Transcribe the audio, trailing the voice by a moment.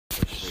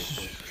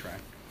track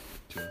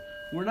to it.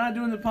 We're not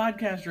doing the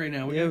podcast right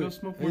now. We gotta go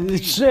smoke more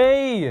weed.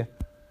 Shay!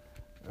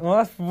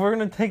 Well, we're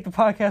gonna take the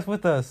podcast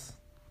with us.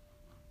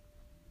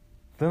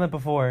 Done that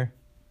before.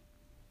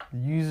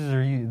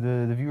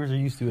 The viewers are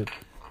used to it.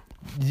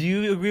 Do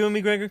you agree with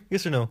me, Gregor?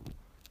 Yes or no?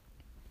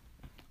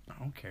 I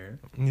don't care.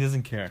 He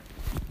doesn't care,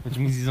 which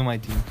means he's on my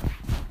team.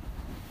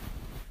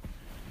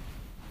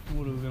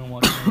 What, are we gonna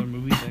watch another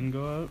movie then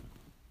go out?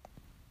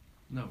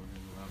 No, we're gonna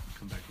go out and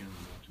come back in and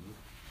watch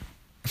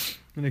it.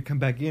 I'm gonna come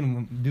back in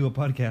and do a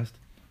podcast.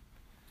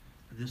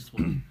 This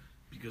one,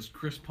 because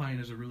Chris Pine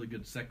has a really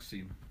good sex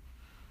scene.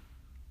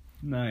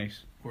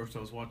 Nice. Of course, I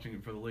was watching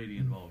it for the lady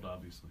involved,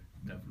 obviously.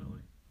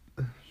 Definitely.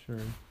 Sure.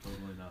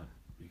 Totally not.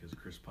 Because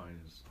Chris Pine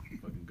is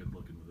fucking good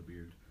looking with a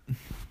beard.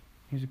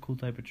 He's a cool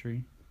type of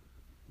tree.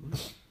 Look.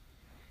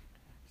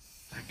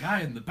 That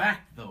guy in the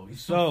back, though,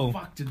 he's so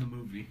fucked in the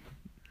movie.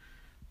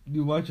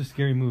 You watched a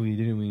scary movie,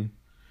 didn't we?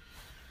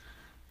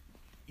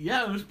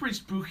 Yeah, it was pretty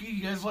spooky.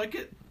 You guys like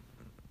it?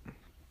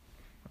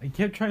 I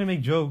kept trying to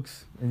make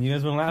jokes, and you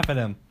guys wouldn't laugh at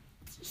them.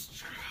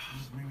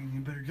 Maybe we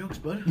need better jokes,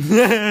 bud.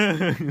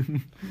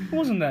 It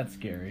wasn't that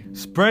scary.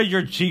 Spread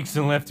your cheeks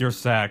and lift your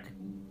sack.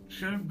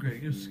 Shut up,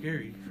 Greg. It was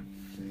scary.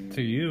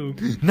 To you.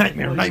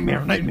 Nightmare,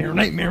 nightmare, nightmare,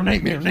 nightmare,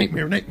 nightmare,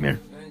 nightmare, nightmare.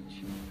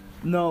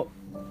 No.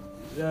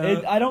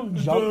 I don't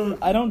jump.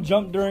 I don't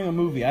jump during a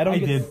movie. I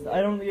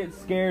don't get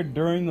scared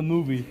during the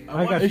movie.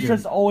 It's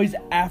just always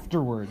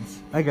afterwards.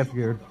 I got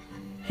scared.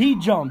 He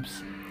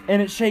jumps,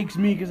 and it shakes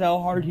me because how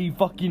hard he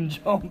fucking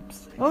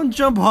jumps. I don't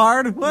jump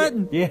hard.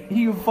 What? Yeah,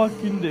 you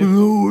fucking do.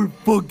 No, we're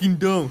fucking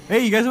dumb.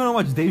 Hey, you guys want to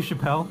watch Dave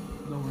Chappelle?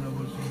 No, we're not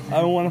watching.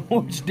 I want to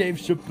watch Dave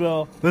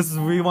Chappelle.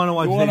 We want to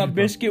watch. You Dave want a Chappelle.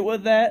 biscuit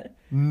with that,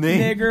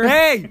 nigger?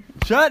 Hey,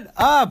 shut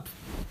up.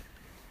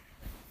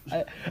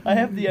 I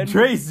have the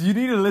Trace, you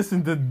need to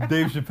listen to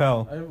Dave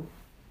Chappelle. I've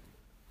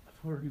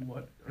already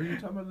what? Are you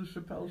talking about the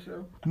Chappelle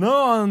show? No,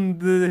 on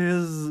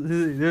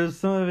his there's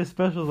some of his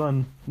specials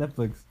on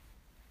Netflix.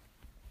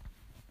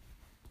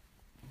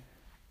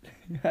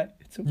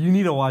 You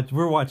need to watch.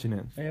 We're watching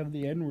it. I have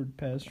the N-word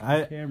pass from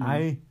Cameron.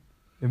 I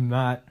am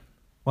not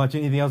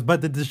watching anything else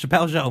but the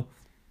Chappelle show.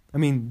 I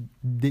mean,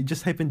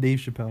 just type in Dave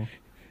Chappelle.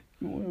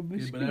 You want a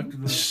biscuit? Yeah,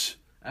 but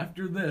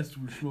after this,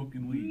 we're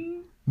smoking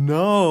weed.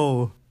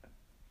 No.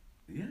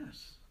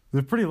 Yes.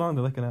 They're pretty long.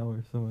 They're like an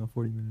hour, so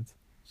 40 minutes.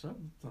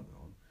 Something on.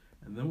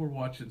 And then we're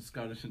watching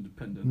Scottish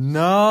Independence.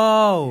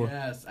 No.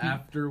 Yes,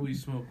 after we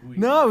smoke weed.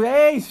 No,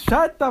 hey,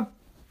 shut the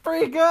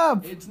freak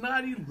up. It's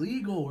not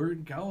illegal. We're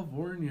in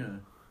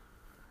California.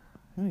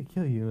 I'm gonna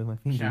kill you with my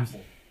fingers.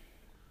 Chapel.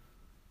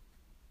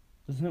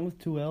 Isn't it with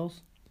 2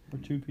 L's or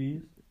 2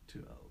 P's? 2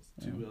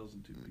 L's. 2 L's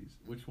and 2 P's.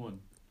 Which one?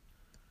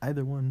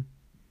 Either one.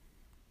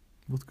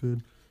 Both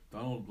good.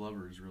 Donald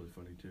Glover is really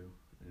funny too.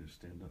 And his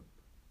stand up.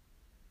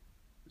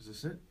 Is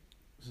this it?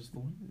 Is this the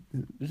one?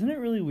 Isn't it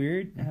really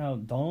weird how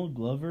Donald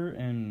Glover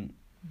and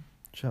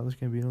Childish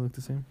Gambino look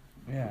the same?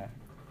 yeah,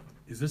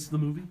 Is this the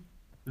movie?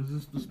 Is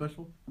this the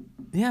special?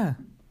 Yeah.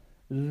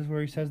 is this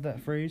where he says that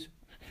phrase?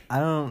 I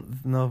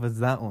don't know if it's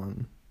that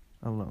one.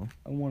 I don't know.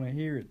 I want to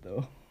hear it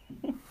though.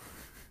 I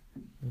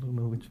don't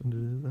know which one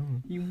it is. That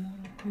one. You want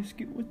a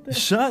biscuit with that?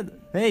 Shut.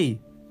 Hey.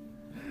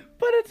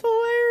 But it's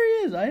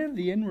hilarious. I have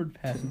the N-word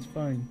pass. It's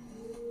fine.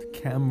 The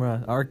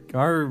camera.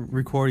 Our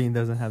recording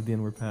doesn't have the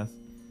N-word pass.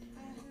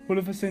 What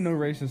if I say no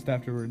racist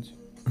afterwards?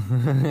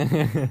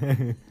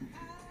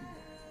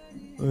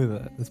 Look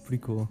at that. That's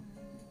pretty cool.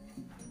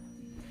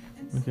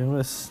 Okay, I'm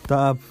gonna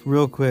stop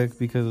real quick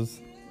because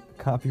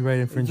copyright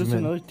Is infringement. this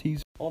another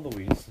tease? All the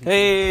weeds.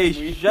 Hey,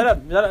 shut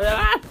up!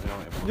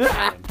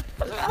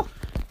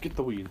 Get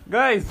the weed.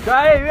 Guys,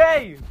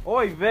 hey!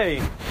 Oi, vey!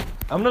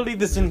 I'm gonna leave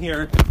this in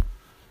here.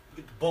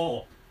 Get the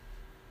ball.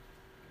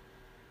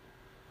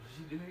 What is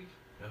he doing?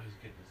 Oh, he's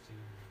getting his team.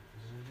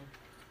 Is it in there?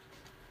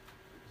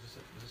 Is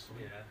this the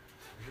one? Yeah.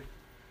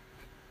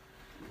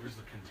 Where's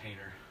the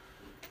container?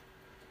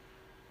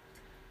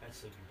 That's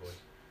Sleepy Boy.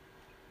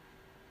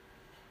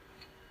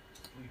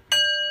 Sleepy.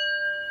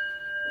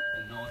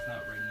 And no, it's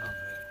not written on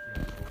the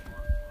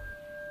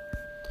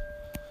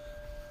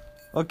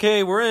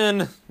Okay, we're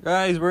in.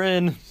 Guys, we're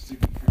in.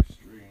 signature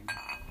string.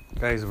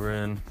 Guys, we're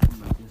in.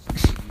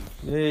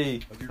 Hey.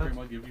 Did your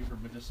grandma give you her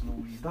medicinal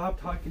weed?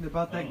 Stop talking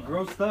about that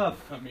gross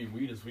stuff. I mean,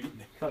 weed is weed.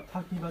 Stop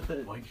talking about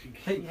that. Why'd she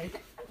Hey.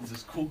 Is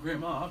this cool,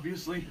 Grandma?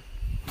 Obviously.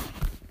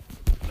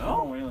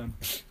 Oh, No? Waylon.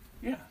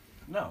 Yeah.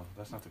 No,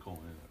 that's not the cool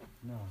one, is it?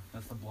 No,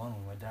 that's the blonde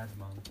one. My dad's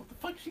mom. What the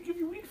fuck did she give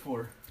you weed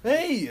for?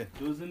 Hey! It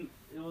was in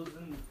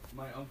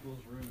my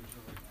uncle's room. And she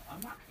was like, I'm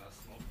not gonna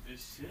smoke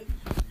this shit.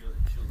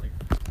 she was like,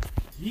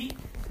 he.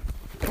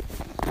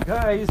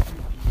 Guys.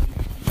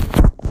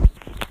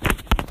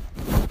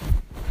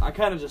 I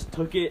kind of just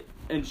took it,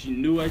 and she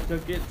knew I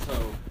took it,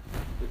 so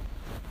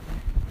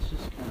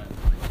it's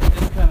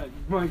kind of.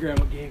 My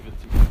grandma gave it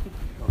to me.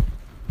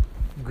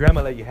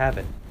 Grandma let you have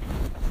it.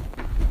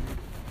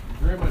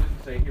 Grandma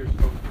didn't say, here,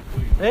 smoke this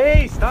weed.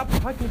 Hey, stop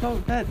talking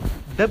about that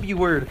W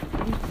word.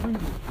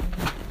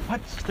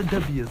 What's the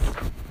W's?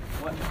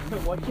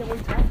 Why can't we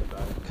talk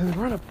about it? Because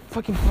we're on a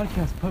fucking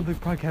podcast, public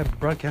podcast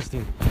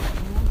broadcasting.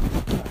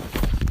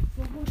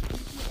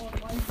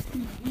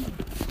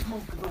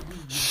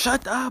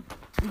 Shut up!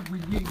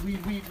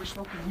 Weed, we're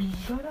smoking weed.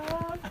 Shut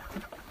up!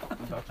 I'm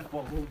about to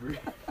fall over.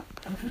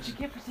 That's what you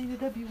get for saying the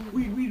W word.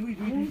 Weed.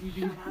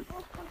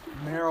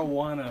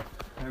 Marijuana.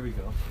 There we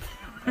go.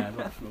 Yeah, I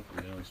don't smoke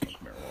weed, I only smoke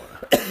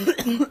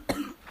marijuana.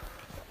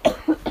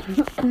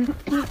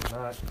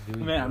 Not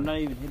doing Man, I'm not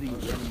even hitting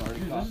it. Dude,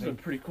 this is a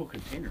pretty cool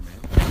container,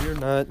 man. You're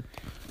not.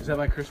 Is that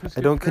my Christmas I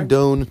gift, don't Greg?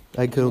 condone.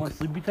 I You coke. want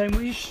sleepy time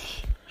weed?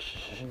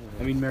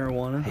 I mean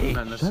marijuana. Hey,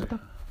 Not shut necessarily. the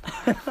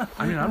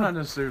I mean, I'm not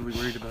necessarily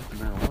worried about the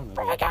marijuana.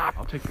 But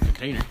I'll take the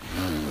container.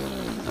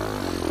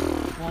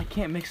 Well, I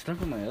can't mix it up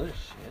with my other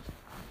shit.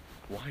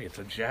 Why? It's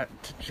a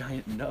giant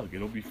nug.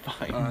 It'll be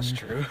fine. That's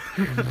true.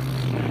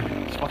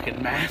 It's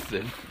fucking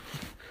massive.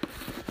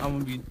 I'm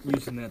gonna be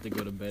using that to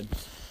go to bed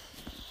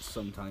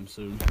sometime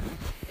soon.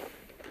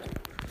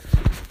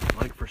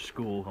 Like for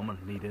school, I'm gonna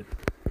need it.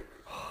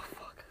 Oh,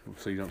 fuck.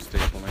 So you don't stay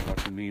up all night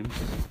watching memes?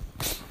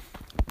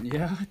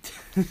 Yeah.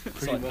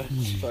 Pretty much.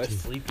 So I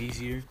sleep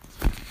easier.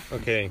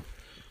 Okay.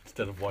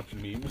 Instead of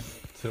watching memes.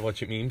 So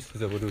watching memes?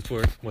 Is that what it was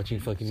for? Watching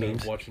fucking Instead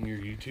memes? of watching your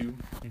YouTube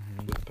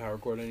with the power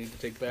cord I need to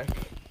take back.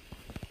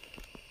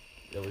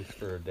 At least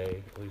for a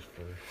day. At least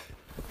for...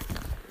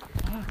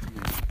 Fuck,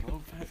 man. Low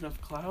fat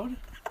enough cloud?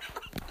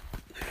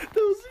 That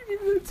was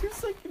even a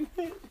 2-second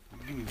hit.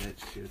 Give me that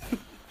shit. Can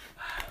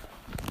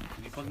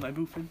you plug my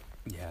booth in?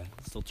 Yeah,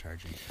 it's still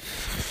charging.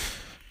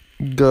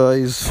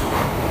 Guys,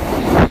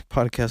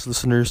 podcast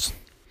listeners,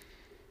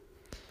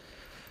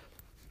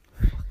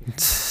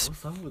 it's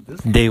What's up with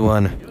this? day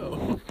one.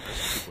 Yo.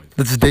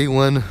 It's day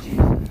one.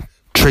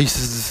 Trace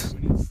is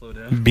We need to slow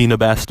down. being a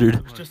bastard.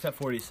 It's just at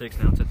 46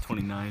 now. It's at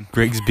 29.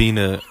 Greg is being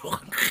a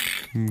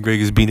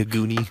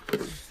goonie.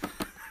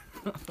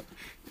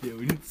 Yeah,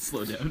 we need to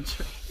slow down.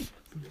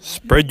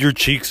 Spread your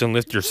cheeks and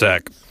lift your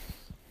sack.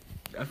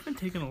 I've been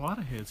taking a lot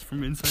of hits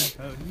from inside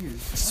out here. I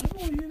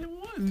only hit it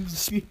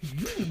once. You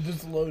need to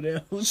slow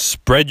down.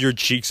 Spread your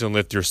cheeks and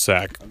lift your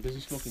sack. I'm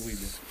busy smoking weed,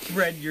 man.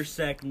 Spread your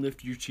sack and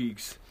lift your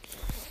cheeks.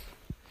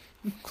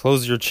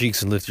 Close your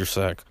cheeks and lift your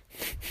sack.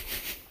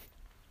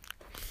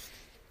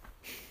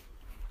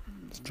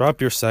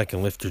 Drop your sack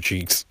and lift your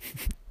cheeks.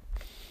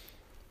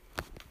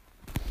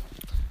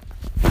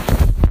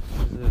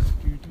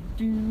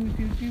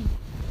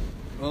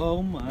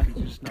 Oh my. Did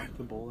you just knock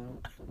the bowl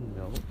out?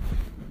 No.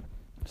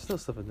 Still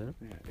stuff in there.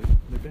 Yeah,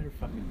 they better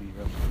fucking be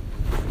real.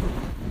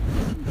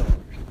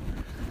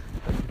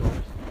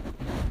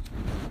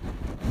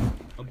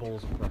 A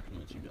bowl's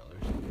approximately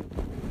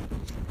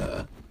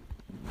 $2.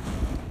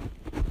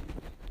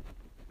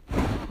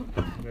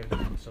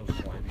 It's so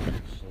slimy,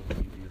 it's so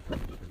easy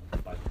to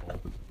buy the bowl.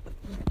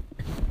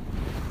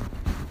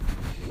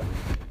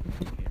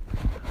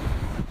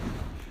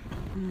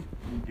 You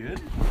good?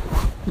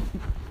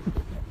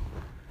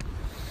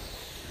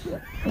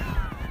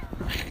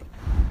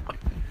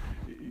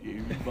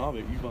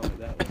 You vomit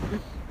that way.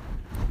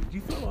 Did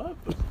you throw up?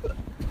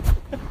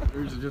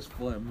 Or is it just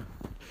phlegm?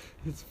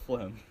 It's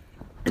phlegm.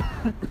 Keep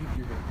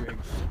your head, Greg.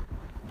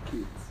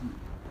 Can't see.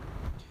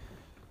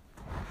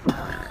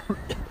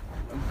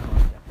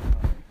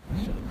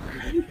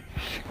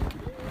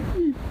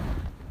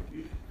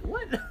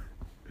 What?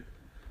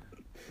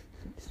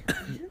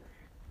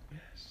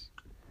 Yes.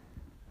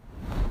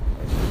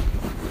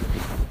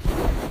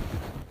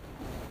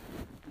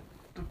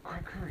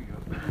 Greg, hurry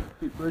up.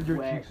 Spread your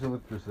cheeks and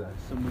lift your sack.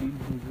 Somebody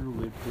move your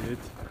lip to it.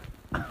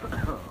 I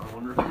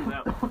wonder who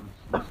that was.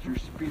 Mr.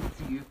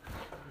 Spitzy.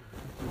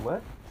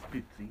 What?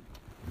 Spitzy.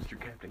 Mr.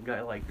 Captain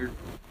Guy Liker.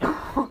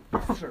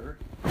 Sir.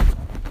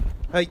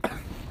 Hey.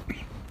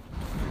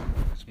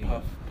 It's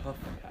Puff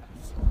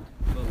Pass.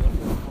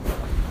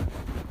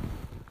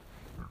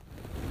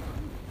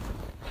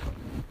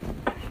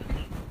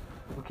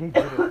 Okay,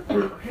 General.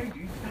 Okay,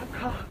 dude, stop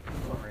coughing.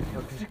 Sorry,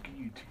 I'm sick of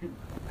you too.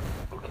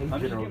 Okay, I'm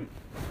just General. giving...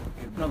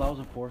 No, that was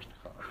a forced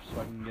cough,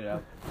 so I can get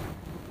out.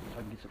 So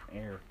I can get some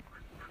air.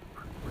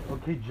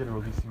 Okay,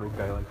 General, you see no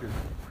guy like this.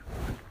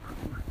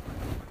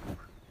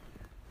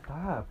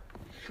 Stop.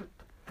 Shut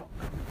the fuck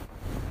up.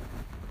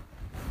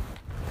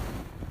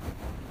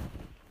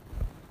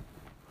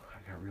 I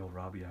got real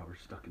Robbie hours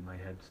stuck in my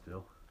head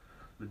still.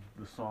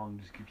 The song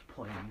just keeps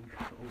playing.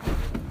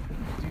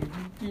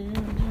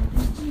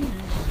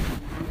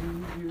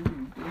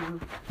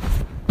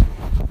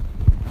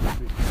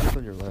 What's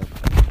on your lap?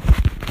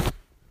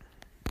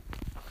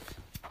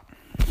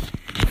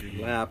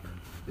 Your lap.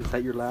 Is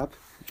that your lap?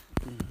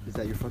 Is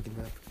that your fucking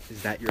lap?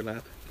 Is that your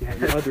lap? Yeah,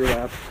 your other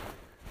lap.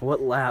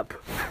 What lap?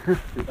 Your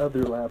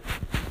other lap.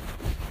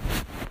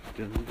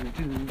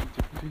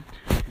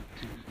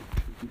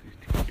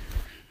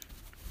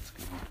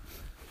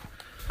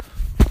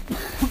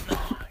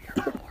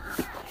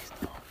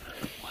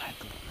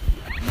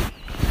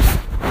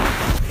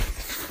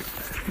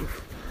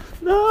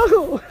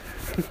 No!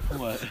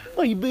 What?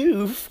 My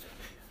boof.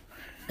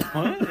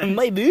 What?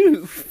 My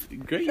boof.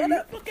 Great. Shut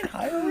up, fucking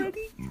high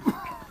already?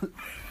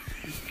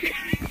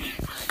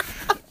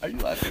 Are you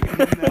laughing at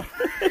me now?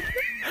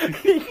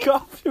 He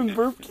coughed and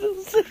burped at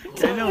the same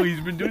time. I know,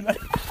 he's been doing that.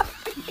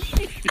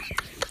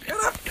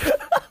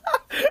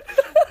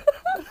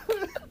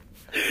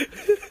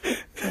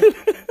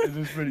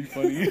 pretty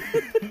funny.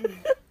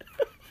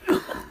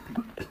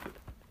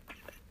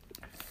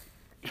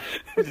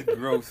 It's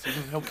gross. It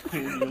doesn't help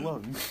clean your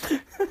lungs.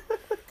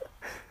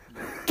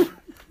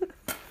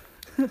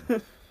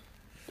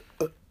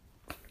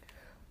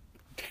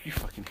 You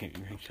fucking hate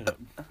me. Shut up.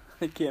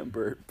 I can't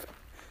burp.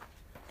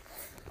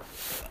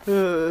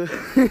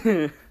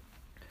 Okay.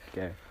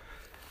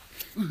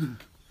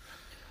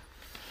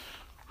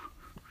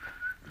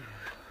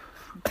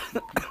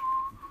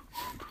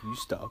 You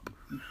stop.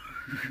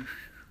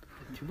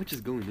 Too much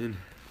is going in.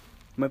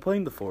 Am I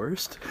playing The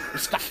Forest?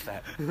 Stop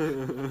that.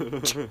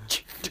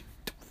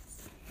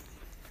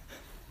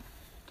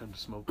 Time to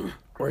smoke.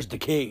 Where's the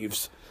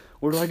caves?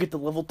 Where do I get the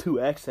level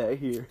 2X at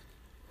here?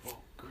 Oh,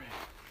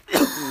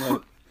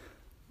 great.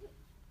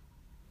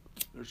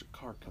 There's a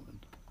car coming.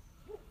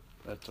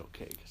 That's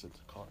okay, because it's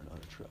a car, not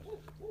a truck.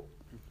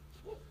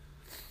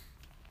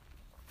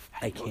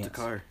 I can't. It's a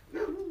car.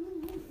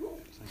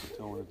 Because I can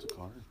tell when it's a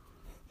car.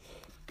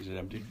 Is it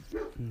empty?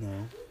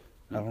 No.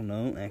 I don't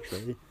know,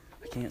 actually.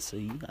 I can't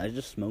see. I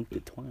just smoked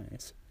it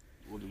twice.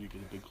 Well, did you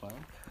get a big cloud?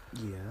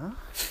 Yeah.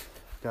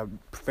 Got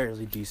a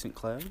fairly decent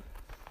cloud.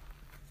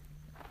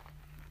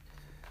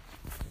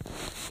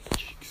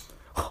 Cheeks.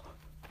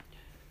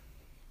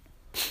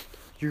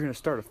 You're gonna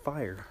start a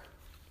fire.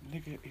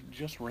 Nigga, it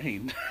just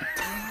rained.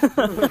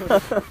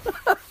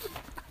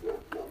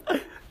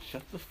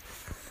 Shut the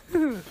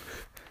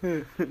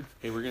Hey,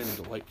 we're gonna need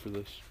a light for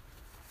this.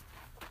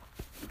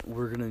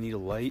 We're gonna need a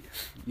light.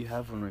 You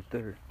have one right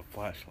there. A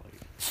flashlight.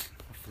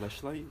 A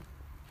flashlight?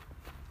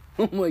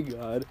 Oh my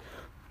god.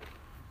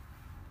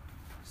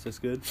 Is this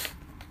good?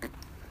 Oh,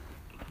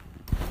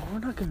 we're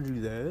not gonna do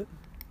that.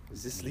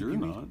 Is this You're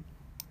sleepy? not.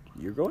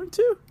 You're going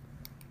to?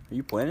 Are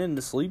you planning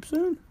to sleep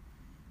soon?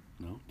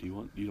 No?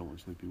 You don't want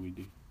sleepy weed,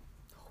 do you?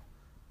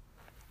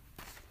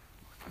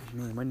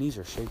 Man, my knees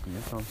are shaking.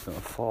 I thought I was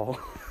gonna fall.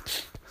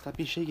 Stop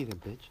being shaky then,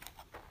 bitch.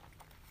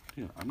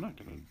 Yeah, I'm not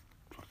gonna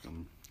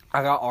fucking...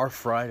 I got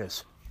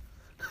arthritis.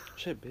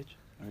 Shit, bitch.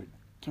 Alright,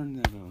 turn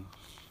that on.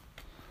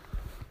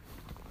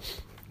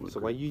 So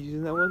why are you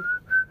using that one?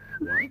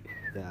 What?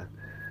 Yeah.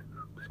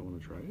 So wanna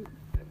try it?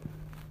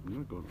 I'm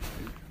not going to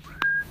try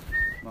it.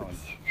 Not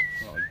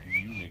like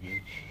you,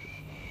 nigga.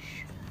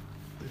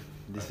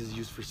 This is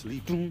used for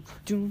sleep. It's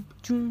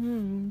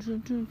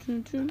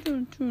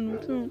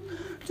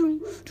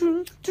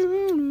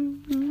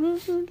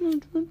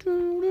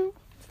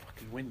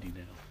fucking windy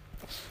now.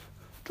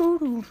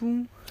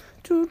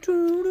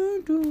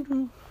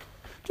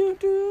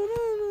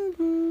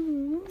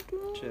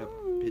 Shut up,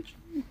 bitch.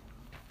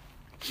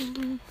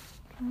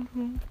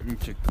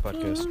 Check the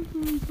podcast.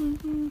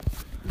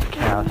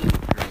 Cash.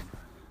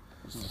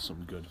 This is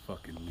some good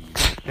fucking weed.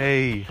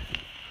 Hey.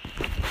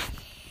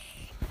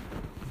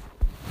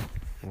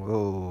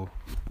 Whoa.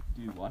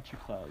 Dude, watch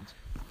your clouds.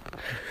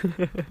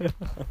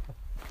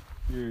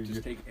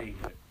 Just take a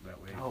hit that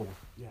way. Oh.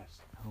 Yes.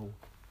 No.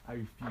 I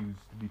refuse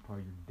to be part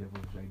of your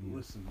devil's idea.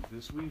 Listen,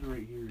 this weed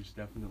right here is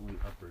definitely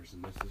uppers,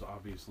 and this is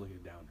obviously a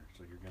downer,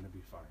 so you're gonna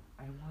be fine.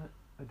 I want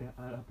an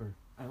upper.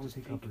 I only Just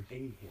take take uppers. a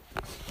hit.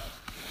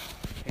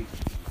 Take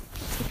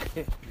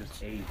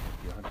just a hit. You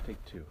don't have to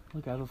take two.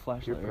 Look, I have a You're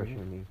flashlight. Right here.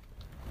 pressuring me.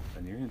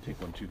 And you're gonna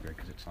take one too, Greg,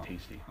 because it's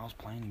tasty. I was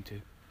planning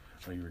to.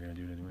 Oh, you were gonna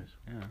do it anyways?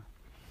 Yeah.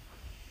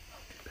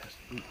 Best.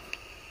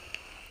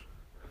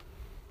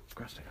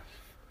 Gracias.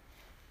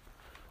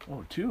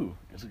 Oh, two.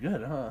 It's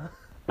good, huh?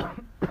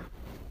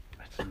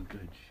 That's some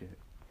good shit.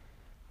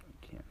 I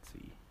can't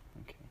see.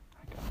 Okay,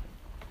 I got it.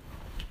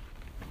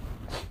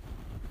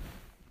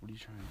 What are you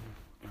trying to do?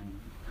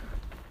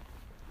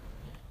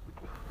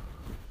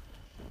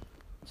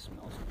 It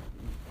smells good.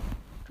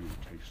 Dude,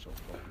 it tastes so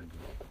fucking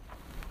good.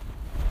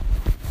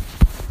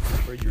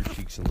 Spread your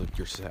cheeks and lift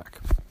your sack.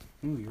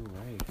 Ooh, you're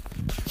right.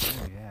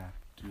 Oh, yeah.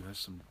 Dude, that's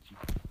some... You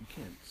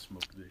can't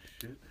smoke this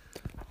shit.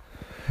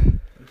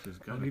 This is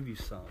I'll gotta... give you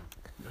some.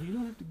 No, you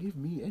don't have to give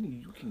me any.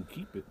 You can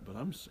keep it. But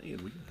I'm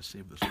saying we gotta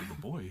save this for the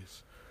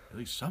boys. At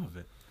least some of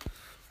it.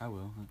 I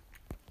will.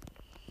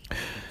 I'm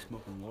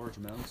smoking large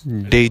amounts.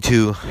 Day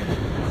two.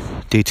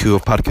 Day two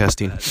of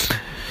podcasting.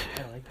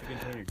 I like the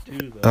container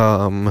too,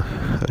 though.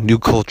 A new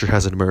culture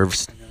has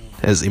emerged.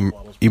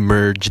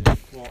 Emerged.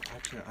 Well,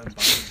 actually, I'm buying...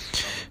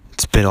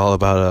 It's been all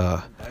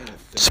about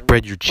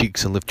spread your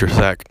cheeks and lift your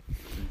sack.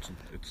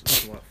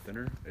 It's a lot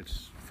thinner.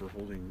 It's for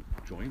holding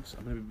joints.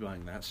 I'm gonna be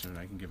buying that soon.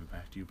 I can give it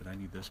back to you, but I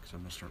need this because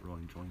I'm gonna start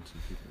rolling joints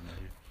and keeping them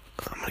here.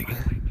 I'm gonna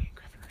Me and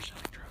Griffin are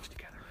selling drugs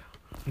together now.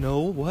 No,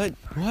 what?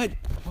 What?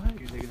 What?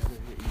 You're taking another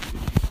hit.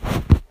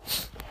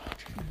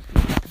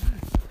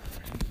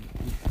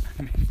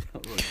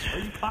 Are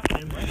you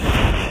talking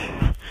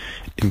about?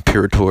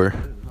 Imperator.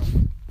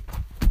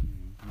 You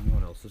know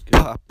what else is good?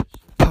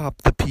 Pop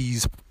the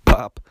peas,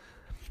 pop.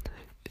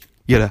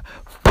 You gotta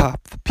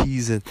pop the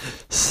peas and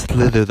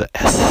slither the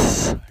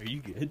S. Are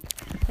you good?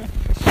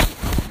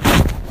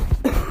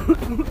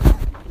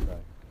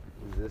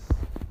 Is this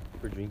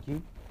for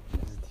drinking? Is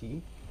this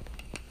tea?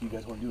 You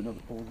guys want to do another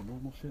bowl of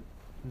normal shit?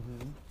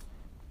 Mm-hmm.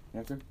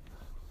 After?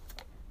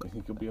 You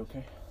think you'll be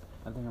okay?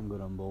 I think I'm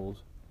good on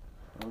bowls.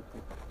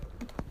 Okay.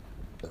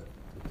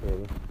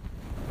 Okay.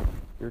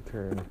 Your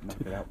turn.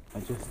 Knock it out. I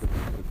just the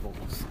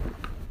balls.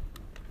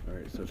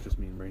 Alright, so it's just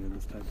me and Brandon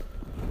this time.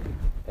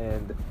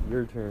 And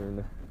your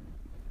turn.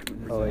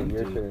 Oh, wait,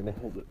 your turn.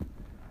 Hold it.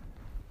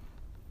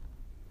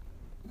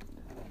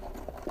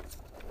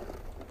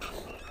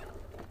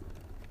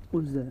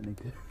 What is that,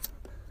 nigga?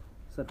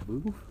 Is that a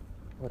boof?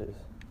 What is?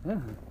 Yeah.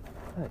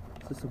 Hey.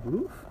 Is this a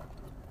boof?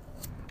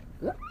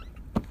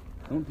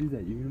 Don't do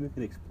that. You're gonna make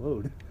it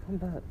explode. I'm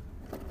not.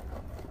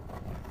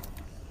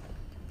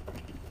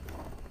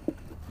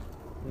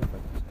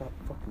 Stop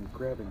fucking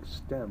grabbing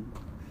stem.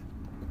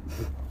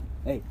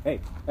 Hey!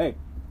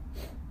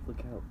 Look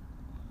out.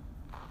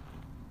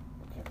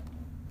 Okay.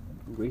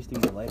 You're wasting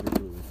the lighter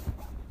fluid.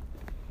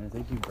 And I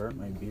think you burnt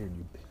my beard,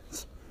 you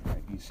bitch.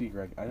 Right, you see,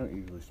 Greg, I don't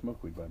usually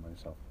smoke weed by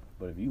myself,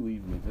 but if you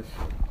leave me this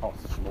shit, I'll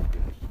smoke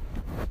it.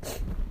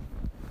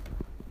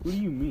 What do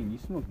you mean? You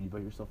smoke weed by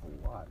yourself a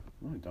lot.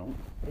 No, I don't.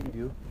 Hey, you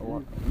do. A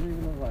lot. You don't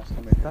even know the last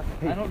time I Stop.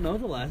 Hey. I don't know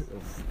the last.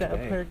 Stop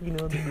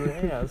parking on the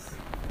grass.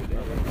 I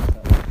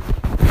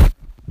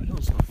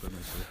don't smoke by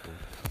myself for a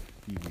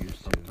few years.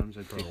 Sometimes I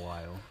take a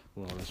while.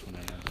 Well, that's when I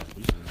had that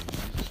weed and I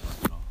just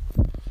fucked it off.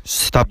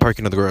 Stop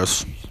parking on the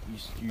grass.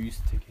 You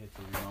used to take hits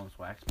of your mom's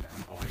wax pen.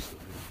 Oh, I still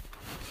do.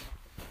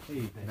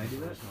 Hey, can I do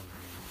that?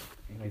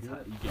 Can I do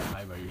that? You get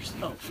high by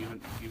yourself.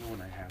 Even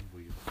when I have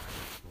weed, I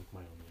smoke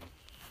my own weed.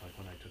 Like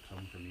when I took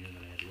some from you and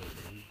then I had to go to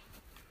Ben's,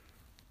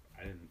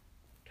 I didn't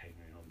take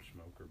any home to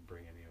smoke or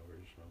bring any over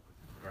to smoke.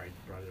 Or I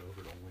brought it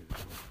over to only to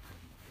smoke.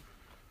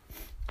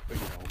 But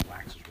you know,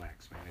 wax is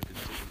wax, man. It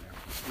didn't sit in there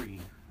for free.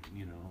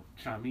 You know,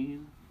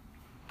 Chamin.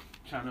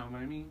 Chano,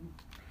 I mean.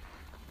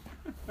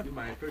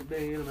 My first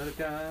day in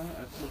America,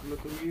 I smoked a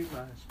little weed,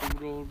 my spoon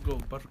rolled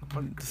gold butter.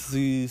 What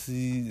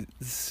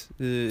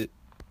the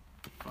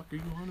fuck are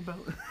you on about?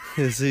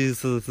 He's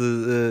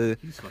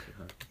fucking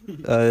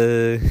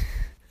huh?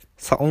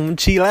 Something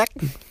chillax.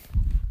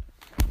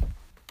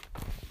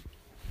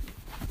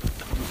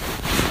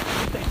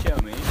 Thank you,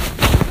 man.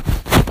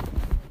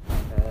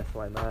 That's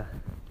why my.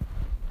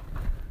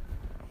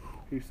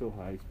 He's so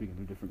high, speaking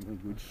a different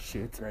language.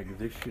 Shit. Greg,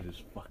 this shit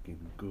is fucking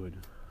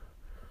good.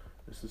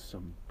 This is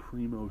some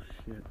primo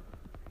shit.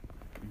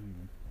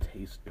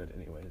 Tastes good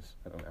anyways.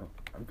 I don't know.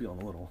 I'm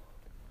feeling a little...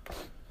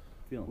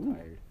 Feeling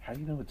tired. How do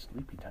you know it's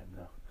sleepy time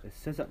though? It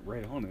says that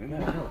right on it. Yeah, I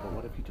know, but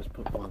what if you just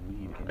put more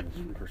weed in his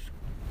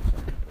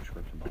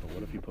prescription bottle?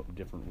 What if you put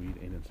different weed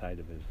inside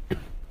of his weed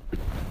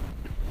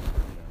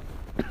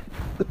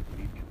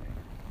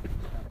container?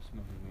 Stop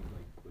smoking weed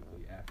like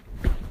quickly after.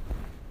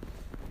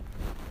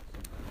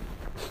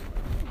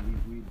 I don't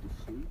need weed to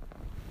sleep.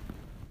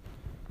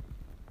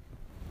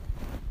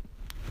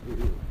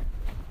 Ew.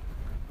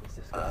 What's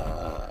this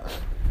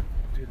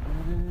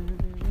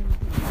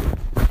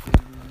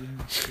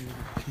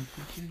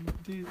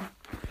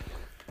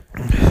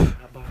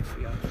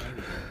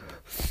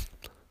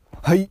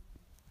Hey.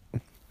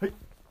 Hey.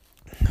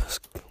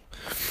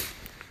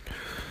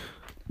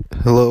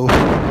 Hello.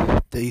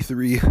 Day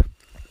 3.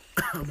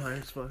 I'm high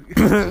as fuck.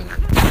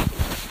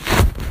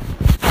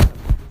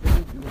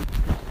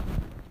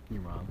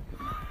 Your mom.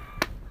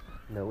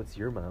 No, it's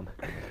your mom.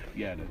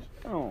 Yeah, it is.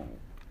 Oh.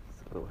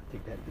 So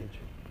take that bitch.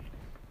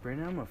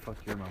 Brandon, I'm gonna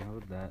fuck your mom. How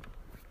about that?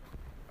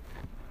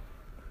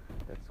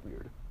 That's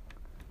weird.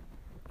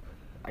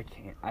 I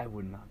can't. I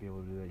would not be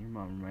able to do that. Your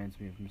mom reminds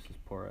me of Mrs.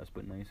 Porras,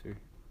 but nicer.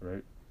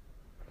 Right?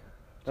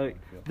 Like,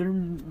 their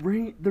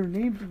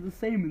names are the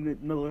same,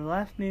 and their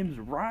last names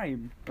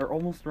rhyme, or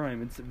almost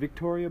rhyme. It's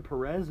Victoria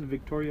Perez and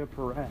Victoria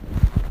Perez.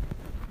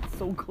 It's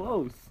so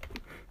close.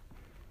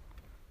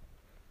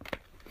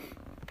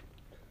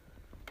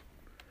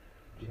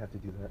 Did you have to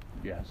do that?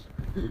 Yes.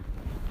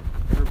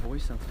 Her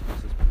voice sounds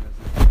close as Perez.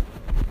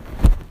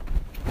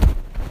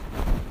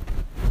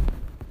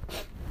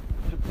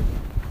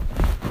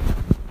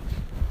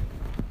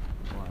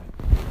 Why?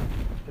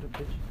 Shut up,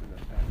 bitch.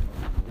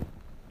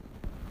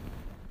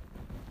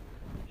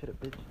 Shut up,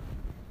 bitch.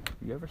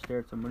 You ever stare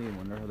at somebody and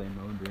wonder how they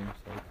moan during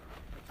sex?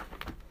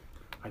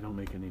 I don't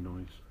make any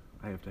noise.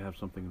 I have to have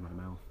something in my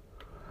mouth.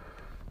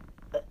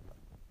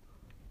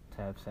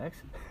 To have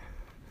sex?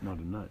 Not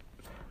a nut.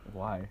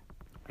 Why?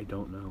 I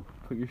don't know.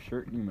 Put your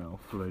shirt in your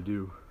mouth. That's what I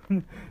do.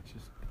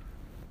 Just.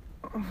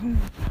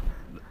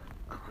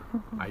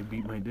 I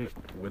beat my dick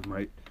with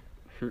my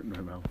shirt in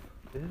my mouth.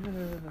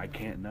 Ew. I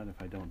can't nut if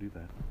I don't do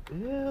that.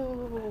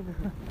 Ew.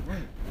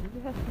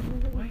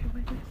 Why am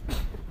I doing this?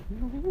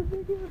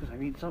 Because I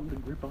need something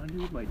to grip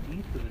onto with my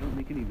teeth, because I don't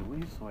make any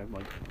noise, so I'm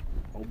like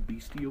all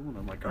bestial, and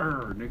I'm like,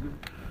 arr, nigga.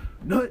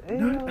 Nut,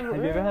 nut. Have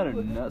you ever had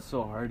a nut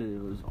so hard that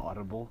it was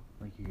audible?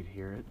 Like you could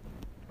hear it?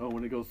 Oh,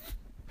 when it goes,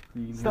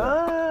 You can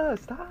Stop!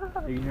 Stop! Hear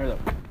that. You can hear that.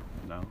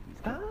 no.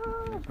 Stop!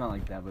 It's not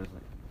like that, but it's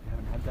like, you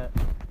haven't had that?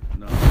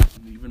 No.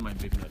 Even my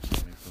big nuts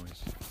don't make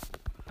noise.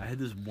 I had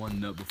this one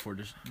nut before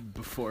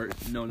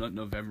No Nut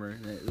November,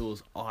 and it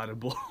was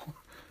audible.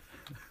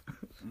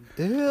 But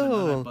then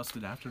I Ew!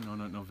 busted after No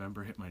Nut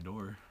November hit my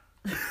door.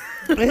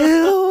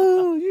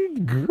 Ew! You're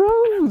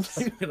gross!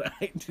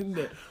 I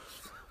didn't.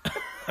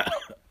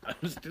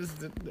 was just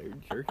sitting there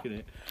jerking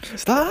it.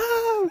 Stop!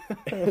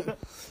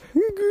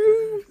 You're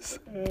gross.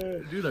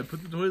 Dude, I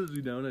put the toilet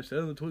seat down. I sat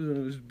on the toilet and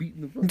I was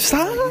beating the fucking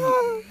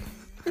Stop!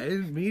 I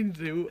didn't mean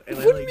to, and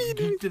I What do like you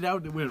mean? geeked it out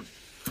and it went,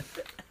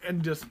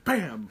 and just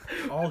bam,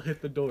 all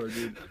hit the door,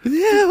 dude.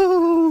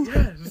 Ew!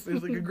 Yeah, it was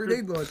like a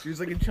grenade launcher. It was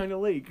like in China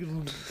Lake. It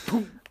was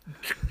boom.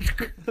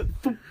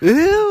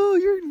 Ew!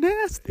 You're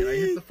nasty. And I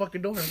hit the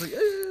fucking door. I was like,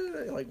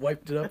 I like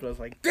wiped it up, and I was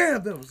like,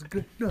 damn, that was a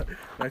good nut. And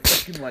I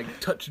fucking like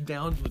touched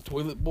down to the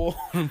toilet bowl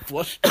and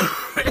flushed.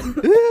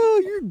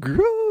 Ew! You're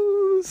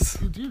gross.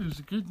 You did. It was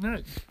a good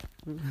nut.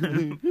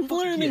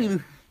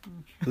 Learning.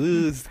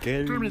 Ooh,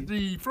 scary. Kermit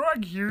the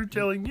Frog here,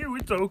 telling you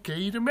it's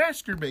okay to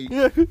masturbate.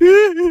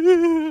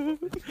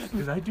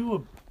 Did I do a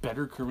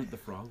better Kermit the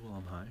Frog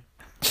while I'm high?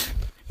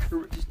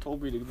 Kermit just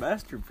told me to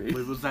masturbate.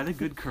 Wait, was that a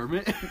good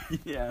Kermit?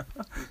 Yeah.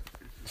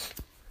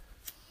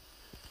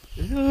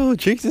 Ew,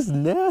 Jake's is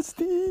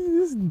nasty.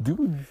 This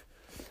dude.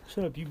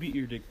 Shut up, you beat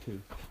your dick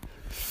too.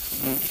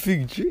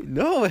 Big Jake.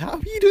 No, how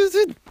he does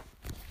it?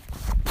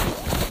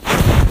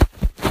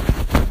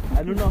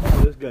 I don't know how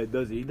this guy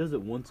does it. He does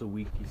it once a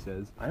week, he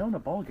says. I own a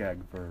ball gag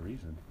for a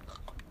reason.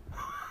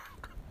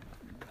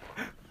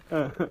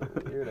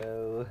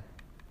 Weirdo.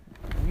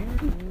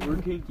 We're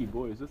kinky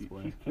boys this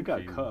way. I got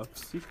shaming.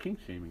 cuffs. He's kink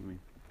shaming me.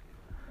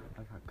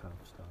 I got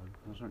cuffs, dog.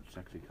 Those aren't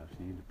sexy cuffs.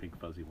 You need the pink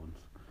fuzzy ones.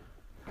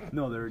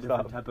 No, they're a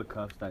different Stop. type of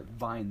cuffs that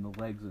bind the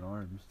legs and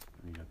arms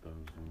You got those.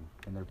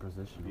 in their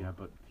position. Yeah,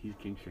 but he's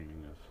kink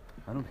shaming us.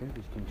 I don't care if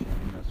he's kink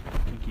shaming us. We're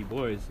kinky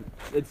boys.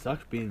 It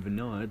sucks being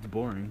vanilla. It's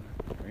boring.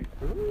 Right?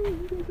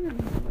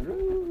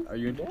 Are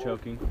you into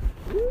choking?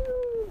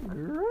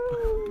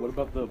 What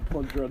about the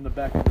plunger on the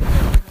back of the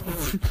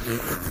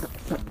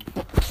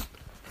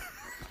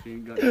You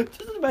ain't got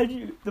Just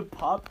imagine the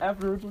pop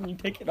afterwards when you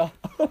take it off.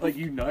 like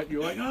you nut,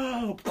 you're like,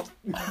 oh.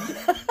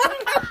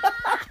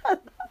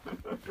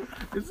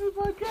 Is this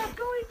podcast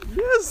going?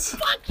 Yes.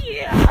 Fuck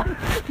yeah!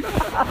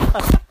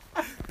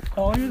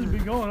 How long has it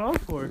been going on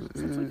for?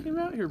 Since I came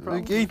out here,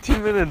 probably. Like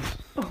 18 minutes.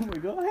 Oh my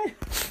god.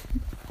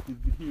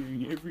 You've been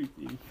hearing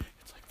everything.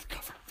 It's like the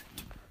government.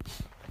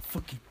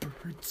 Fucking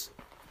birds.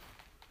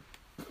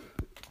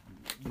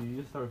 Did you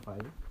just start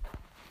fighting?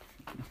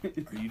 Are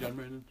you done,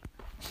 Brandon?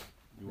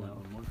 You want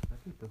one more? I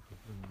think the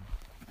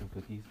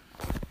cookies.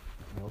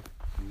 Milk.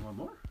 You want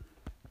more?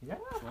 Yeah.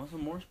 Want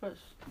some more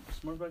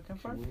S'mores by the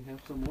Campfire? Can we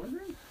have some more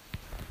then?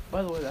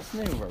 By the way, that's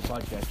the name of our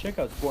podcast. Check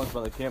out S'mores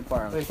by the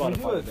Campfire on Wait, can we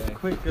do Spotify a today.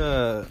 quick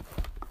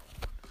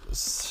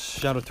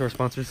shout out to our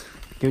sponsors?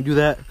 Can we do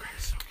that?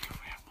 It's okay, we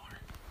have more.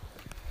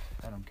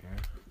 I don't care.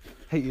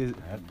 Hey,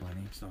 I had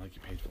plenty. It's not like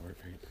you paid for it,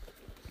 right?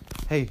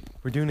 hey,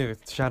 we're doing a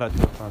shout out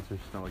to our sponsors.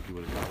 It's not like you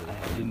would have got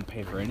I didn't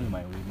pay for any of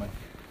my weed.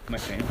 My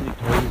family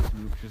told me to,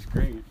 which is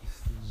great.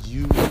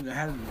 You wouldn't have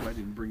had it if I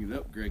didn't bring it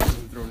up, Greg. You would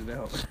have thrown it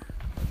out.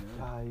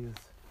 Guys,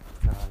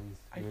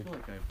 I we're feel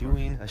like I have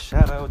doing a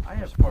shout out. I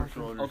have to our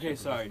partial sponsors. ownership. Okay, of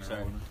sorry.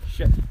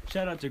 marijuana.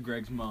 Shout out to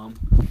Greg's mom.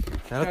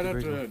 Shout Shout out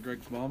out to to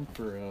Greg's mom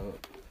for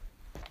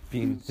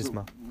being so his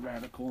mom.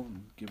 radical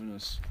and giving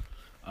us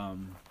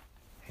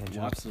Hand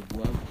lots jobs. of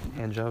love.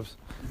 Hand jobs.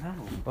 No.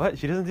 What?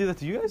 She doesn't do that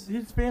to you guys?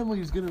 His family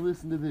is gonna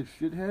listen to this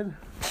shithead.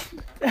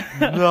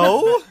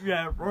 No.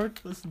 Yeah, Rourke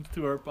listens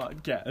to our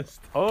podcast.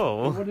 I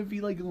Oh. want to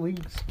be like Link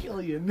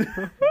Skillion.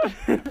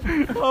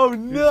 Oh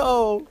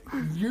no.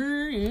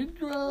 You're in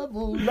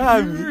trouble.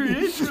 I'm You're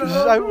in I'm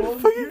trouble.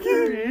 fucking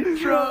You're kidding. in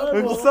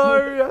trouble. I'm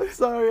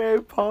sorry. I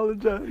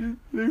apologize.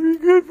 Make me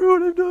good for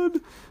what I've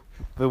done.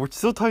 But we're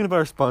still talking about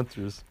our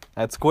sponsors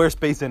at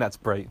Squarespace and at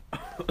Sprite.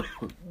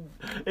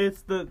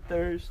 It's the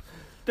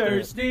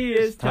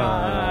thirstiest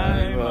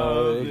time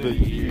of the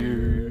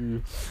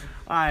year.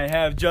 I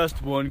have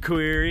just one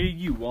query.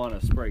 You want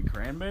a Sprite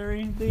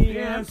cranberry? The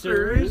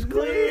answer is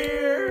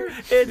clear.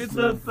 It's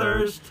the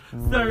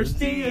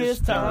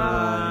thirstiest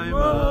time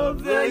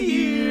of the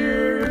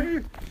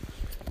year.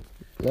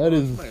 That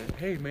is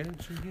Hey man,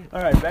 it's your hit.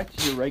 All right, back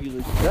to your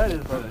regular That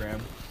is program.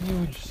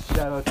 huge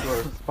shout out to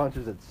our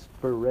sponsors at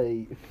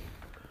Sprite.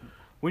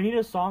 We need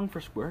a song for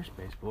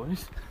Squarespace,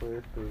 boys.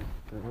 Squarespace.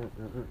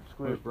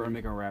 We're gonna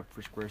make a rap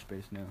for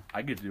Squarespace now.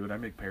 I get to do it. I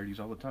make parodies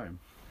all the time.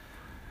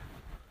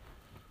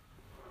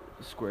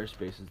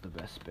 Squarespace is the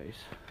best space.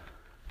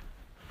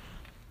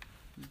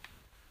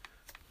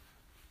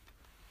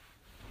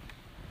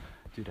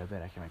 Dude, I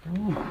bet I can make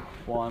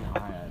while I'm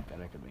high, I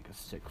bet I could make a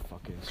sick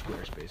fucking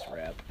Squarespace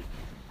rap.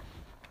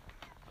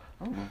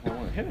 I don't know if I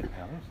want to hit it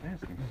now.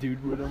 That's nasty.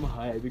 Dude, when I'm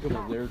high, I become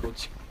a lyrical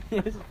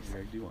genius.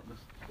 Greg, do you want this?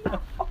 I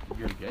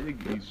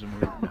think you need some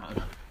more.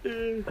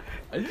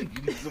 I think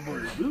you need some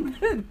more booze.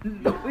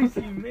 Noise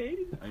he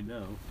made. I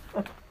know.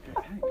 I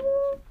think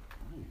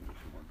you need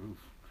some more booze.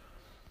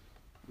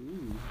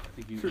 Ooh, I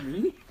think you For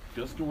me?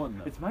 just one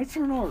though. It's my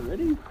turn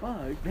already?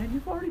 Fuck, man,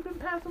 you've already been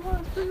passing the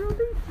last 3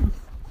 rotations.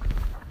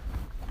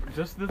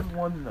 Just this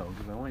one though,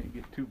 because I want you to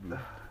get 2 booze.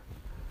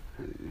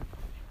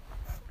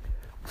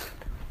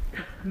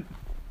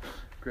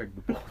 Greg,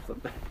 the ball's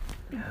up there.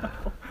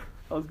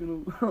 I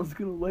was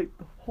gonna light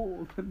the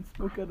hole and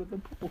smoke out of the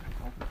pole.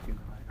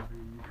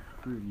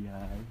 Pretty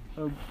high.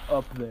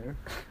 Up there.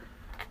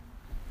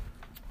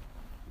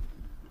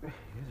 You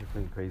guys are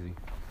pretty crazy.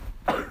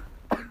 You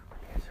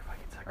guys are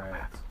fucking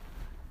psychopaths.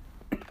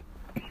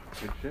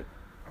 Good shit.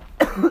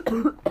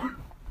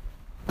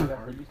 Is that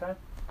for you time?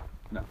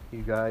 No.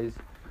 You guys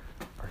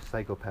are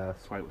psychopaths.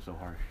 That's why it was so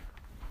harsh.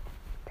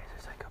 You guys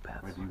are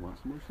psychopaths. Why, do you want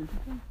some more sleepy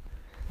time?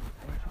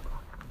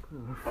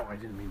 Oh, I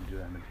didn't mean to do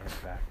that. I meant to hand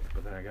it back.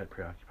 But then I got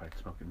preoccupied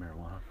smoking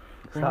marijuana.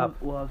 Stop.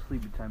 We'll have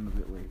sleepy time a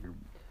bit later.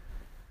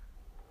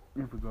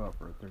 If we go out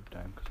for a third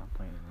time, because I'm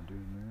planning on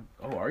doing that.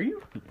 Oh, are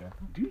you? Yeah.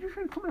 Dude, you're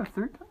trying to come out a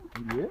third time?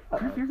 Yeah.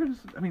 You're gonna,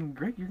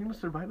 Greg, you're gonna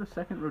survive the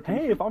second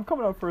rotation. Hey, if I'm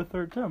coming out for a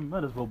third time,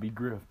 might as well be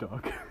Griff,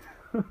 dog.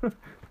 I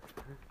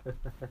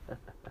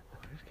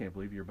just can't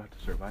believe you're about to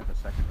survive a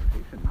second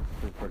rotation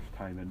for the first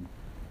time in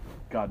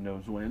God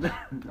knows when.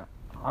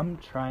 I'm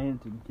trying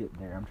to get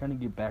there. I'm trying to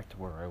get back to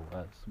where I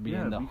was.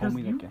 Being the because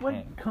homie you that can like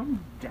hang. come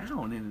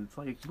down and it's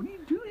like, what are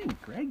you doing,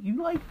 Greg? You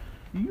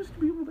used to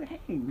be able to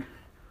hang.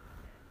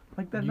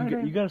 Like that night.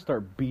 You gotta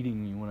start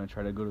beating me when I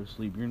try to go to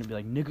sleep. You're gonna be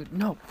like, nigga,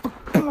 no.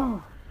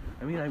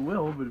 I mean, I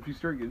will, but if you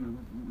start getting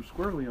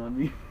squirrely on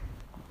me.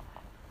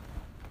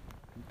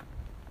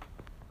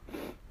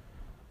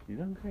 You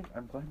know, Greg,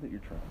 I'm glad that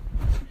you're trying.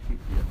 I appreciate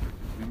the effort.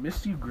 We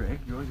miss you, Greg.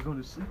 You're always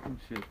going to sleep and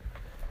shit.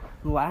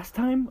 The last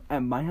time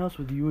at my house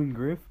with you and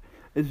Griff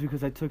is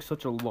because I took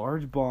such a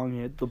large bong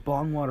hit. The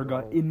bong water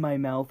got in my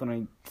mouth and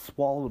I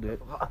swallowed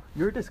it.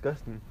 You're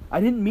disgusting. I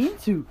didn't mean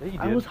to. Yeah, you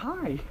I did. was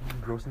high.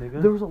 Gross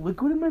nigga. There was a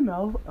liquid in my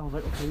mouth. I was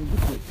like, okay,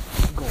 liquid.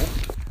 Gulp.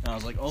 And I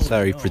was like, oh,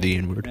 Sorry no. for the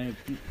N-word. And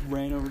I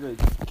ran over to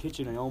the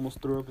kitchen. I almost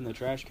threw up in the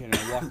trash can and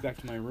I walked back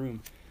to my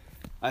room.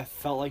 I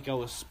felt like I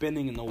was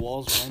spinning and the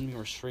walls around me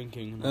were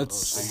shrinking. And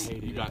That's- I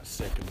hated You it. got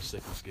sick and the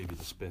sickness gave you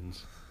the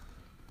spins.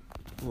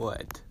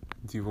 What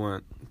do you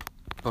want?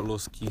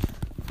 Pawlowski.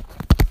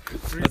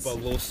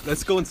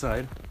 Let's go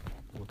inside.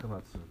 We'll come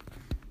out soon.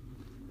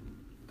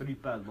 3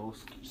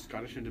 palos.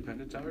 Scottish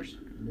Independence Hours?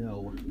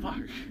 No. Fuck.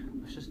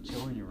 Let's just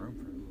chill in your room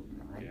for a little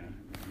bit, right? Yeah.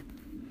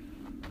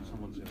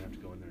 Someone's gonna have to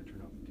go in there and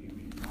turn off the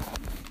TV.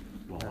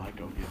 While I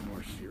go get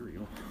more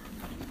cereal.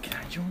 Can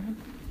I join?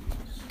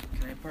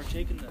 Can I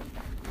partake in the...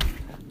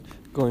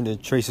 Going to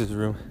Trace's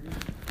room.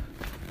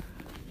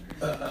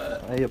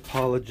 I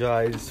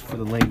apologize for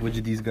the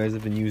language these guys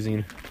have been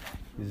using.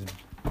 It's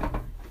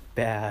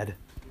bad.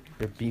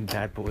 They're being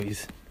bad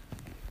boys.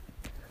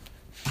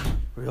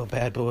 Real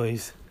bad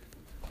boys.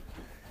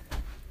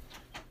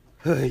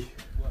 Hey.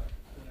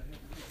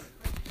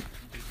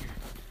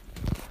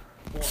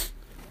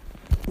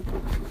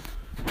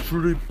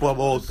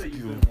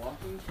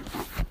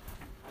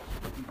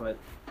 But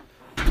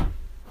I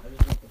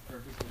just want the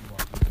purpose of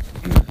walking.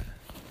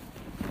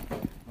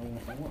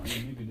 I want a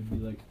nigga to be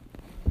like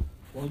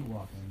plug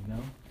walking, you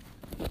know?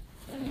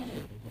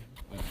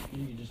 Like,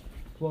 you just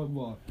plug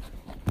walk.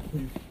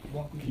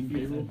 Walk with your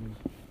feet sideways.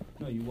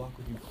 No, you walk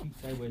with your feet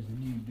sideways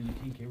and you do the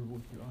King K roll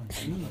with your arms.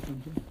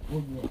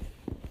 Plug walk.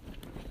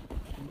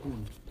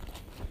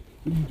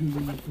 What are you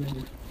doing, my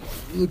friend?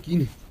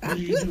 Looking. What are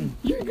you doing?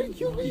 You're gonna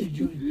kill What are you me.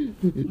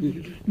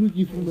 doing?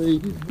 Looking for my.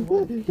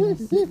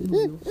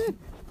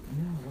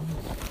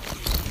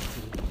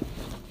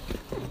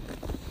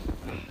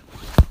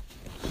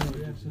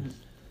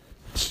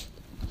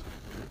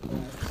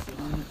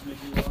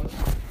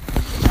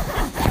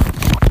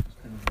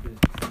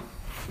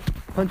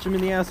 Punch him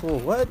in the asshole.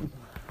 What?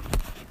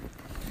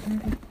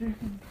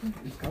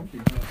 It's comfy,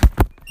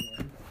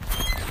 huh?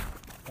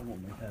 I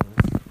want my pedals.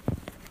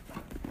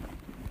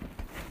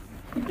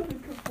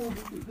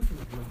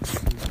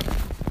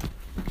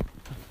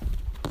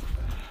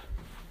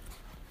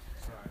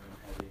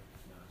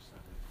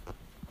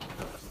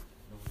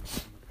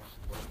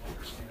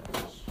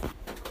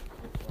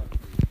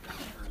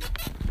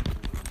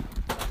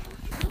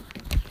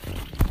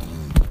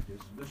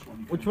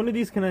 Which one of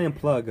these can I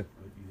unplug?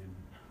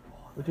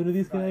 Which one of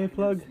these can I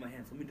unplug? Let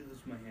me do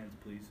this with my hands,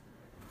 please.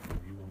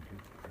 You won't get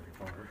very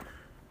far.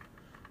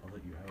 I'll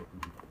let you out.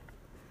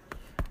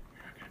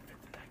 You're not gonna fit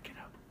the net. Get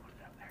up. Put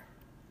it out there.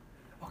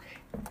 Okay.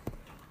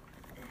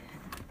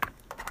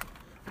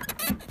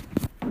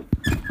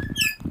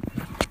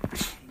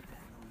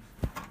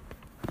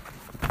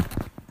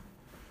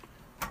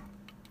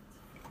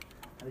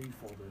 How do you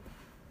fold it?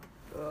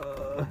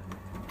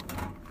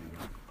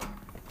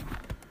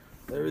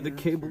 Larry the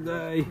cable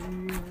guy.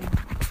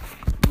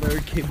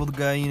 Larry cable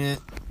guy in it.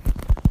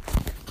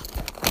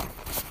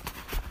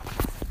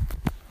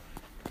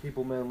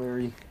 Cable man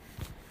Larry.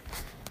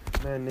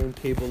 Man named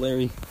Cable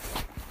Larry.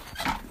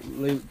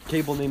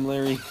 Cable named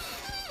Larry.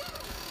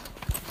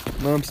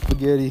 Mom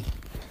spaghetti.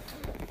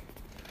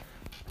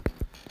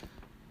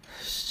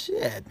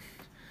 Shit.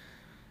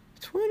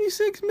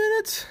 26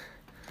 minutes?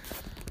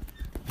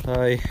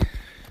 Hi.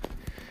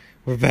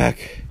 We're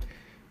back.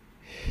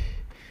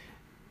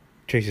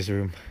 Trace's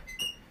room.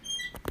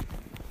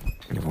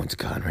 Everyone's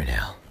gone right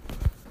now.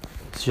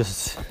 It's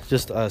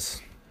just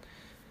us.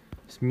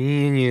 It's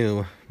me and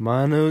you.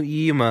 Mano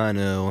y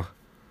mano.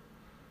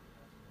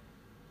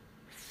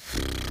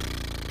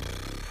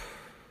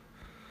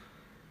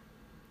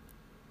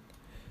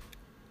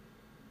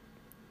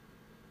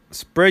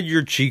 Spread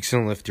your cheeks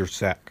and lift your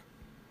sack.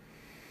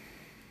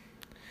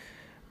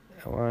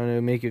 I want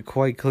to make it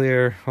quite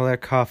clear. All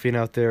that coughing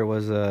out there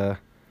was, I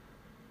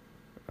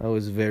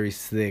was very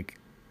sick.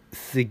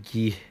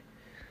 Sicky.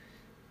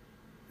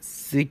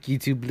 Sicky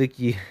to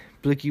blicky.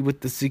 Blicky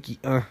with the sicky,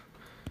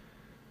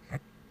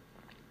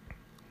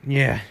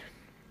 Yeah.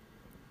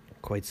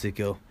 Quite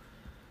sicko.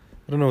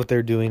 I don't know what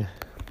they're doing.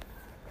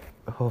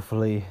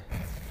 Hopefully,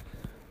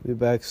 be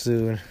back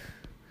soon.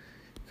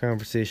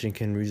 Conversation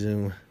can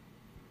resume.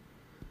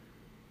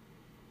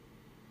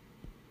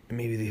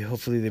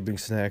 Hopefully they bring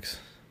snacks.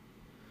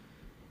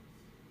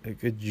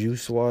 Like a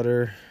juice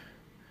water.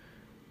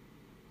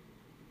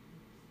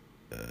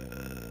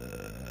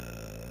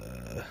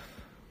 I've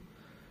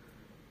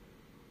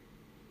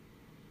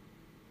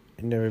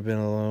never been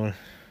alone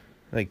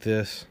like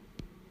this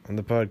on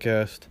the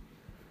podcast.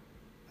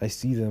 I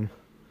see them.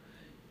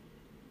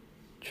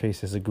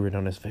 Chase has a grin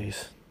on his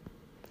face.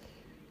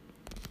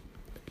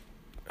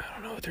 I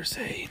don't know what they're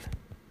saying,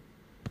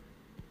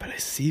 but I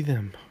see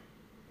them.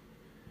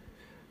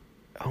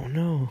 Oh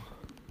no.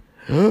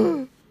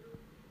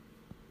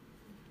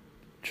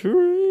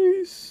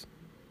 Trace.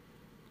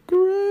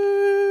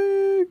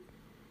 Greg.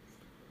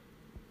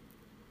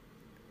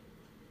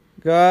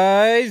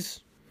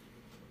 Guys.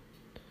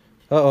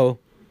 Uh-oh.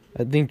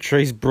 I think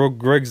Trace broke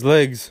Greg's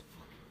legs.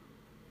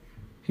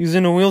 He's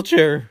in a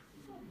wheelchair.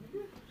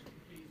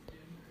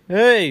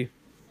 Hey.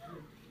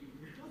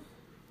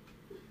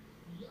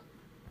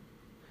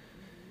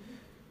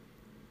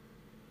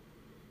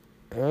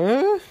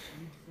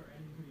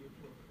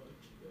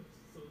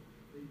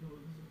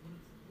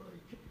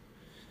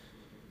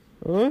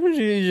 What did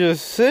you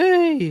just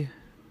say?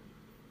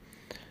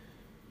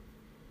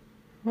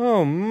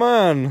 Oh,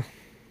 man.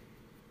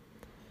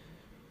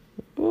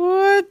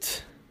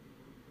 What?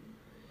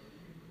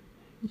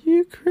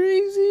 You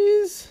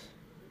crazies?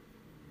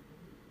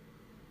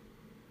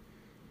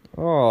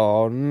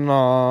 Oh,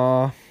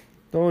 nah.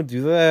 Don't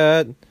do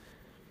that.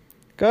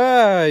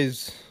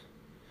 Guys.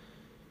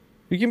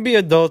 We can be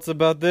adults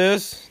about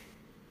this.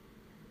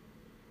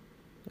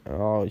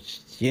 Oh,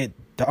 shit,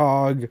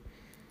 dog.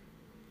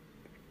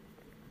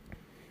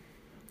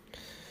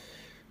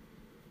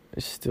 I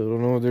still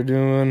don't know what they're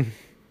doing.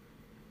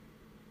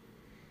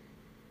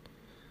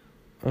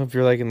 I hope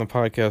you're liking the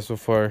podcast so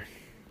far.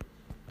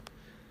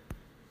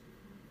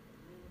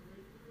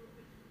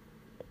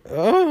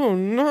 Oh,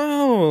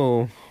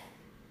 no.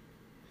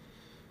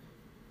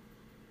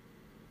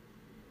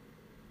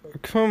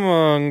 Come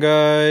on,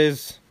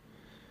 guys.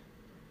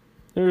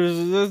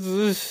 There's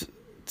this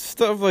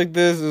stuff like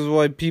this is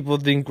why people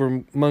think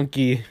we're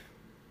monkey.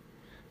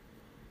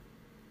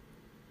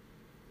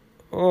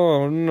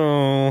 Oh,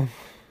 no.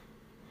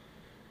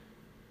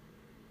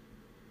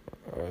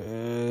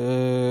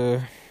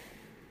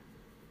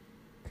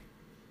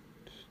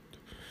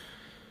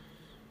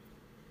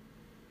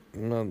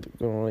 I'm not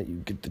gonna let you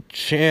get the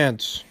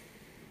chance.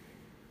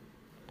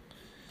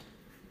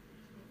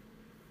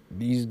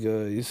 These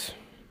guys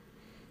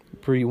are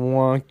pretty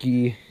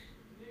wonky.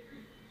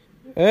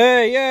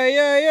 Hey, hey,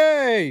 hey,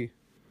 hey!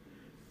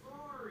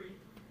 Sorry.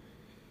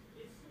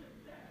 It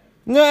slipped out.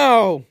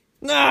 No!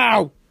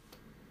 No!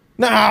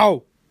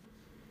 No!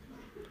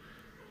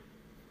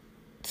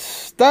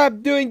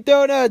 Stop doing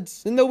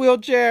donuts in the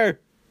wheelchair!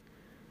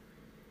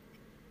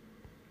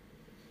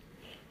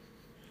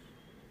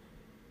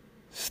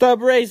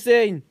 Stop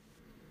racing!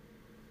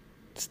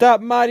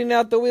 Stop modding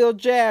out the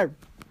wheelchair!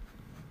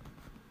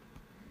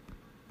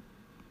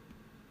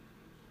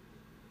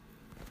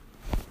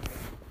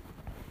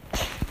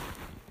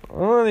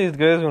 One of these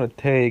guys gonna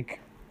take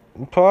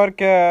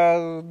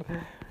podcast.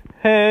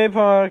 Hey,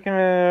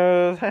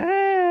 podcast.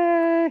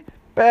 Hey,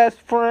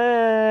 best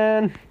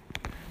friend.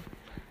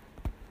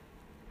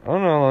 I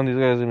don't know how long these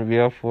guys are gonna be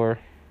up for.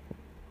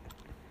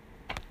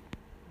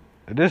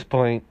 At this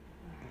point,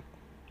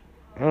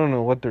 I don't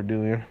know what they're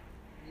doing.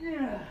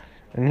 Yeah.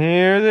 And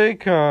here they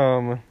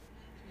come.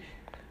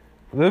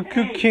 The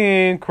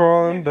cocaine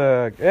crawling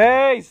back.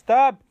 Hey,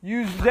 stop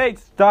using What are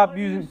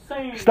you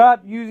saying?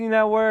 Stop using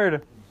that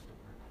word.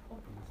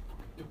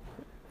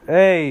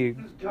 Hey,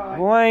 God.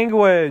 I'm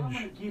language.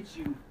 gonna get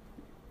you.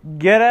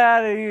 Get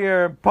out of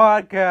here,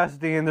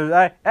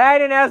 podcasting. I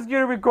didn't ask you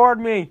to record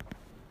me.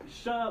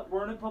 Shut up.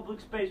 We're in a public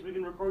space. We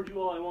can record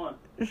you all I want.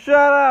 Shut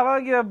up. I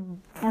don't give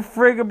a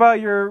frig about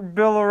your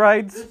Bill of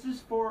Rights. This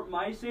is for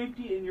my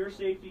safety and your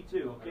safety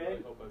too, okay?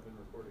 I hope I've been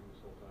recording this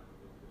whole time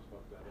and just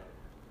fuck that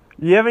up.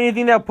 You have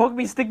anything that'll poke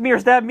me, stick me, or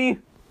stab me?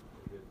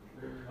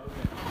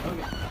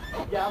 Okay.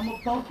 Yeah, I'm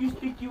gonna poke you,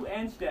 stick you,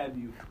 and stab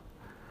you.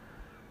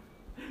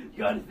 You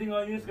got anything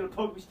on you that's gonna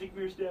poke me, stick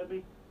me, or stab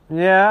me?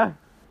 Yeah.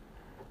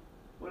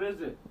 What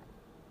is it?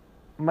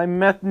 My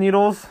meth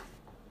needles.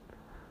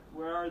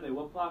 Where are they?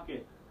 What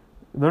pocket?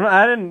 They're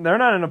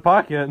not in a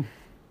pocket.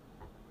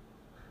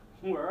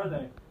 Where are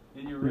they?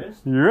 In your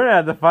wrist? You're gonna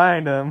have to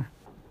find them.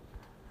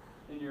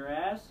 In your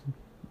ass?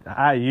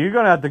 You're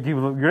gonna have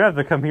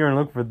to come here and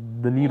look for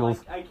the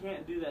needles. Well, I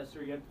can't do that,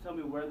 sir. You have to tell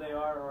me where they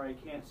are or I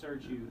can't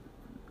search you.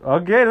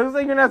 Okay, looks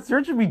like you're not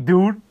searching me,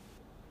 dude.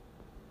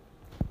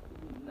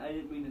 I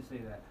didn't mean to say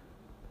that.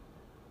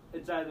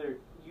 It's either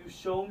you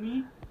show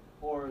me,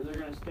 or they're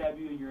gonna stab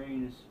you in your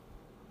anus.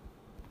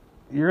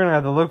 You're gonna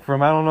have to look for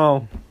them. I don't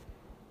know.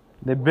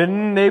 They've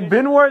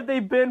been where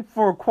they've been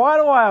for quite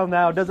a while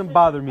now. It doesn't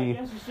bother me. I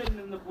guess you're sitting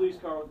in the police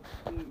car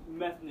with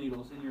meth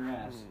needles in your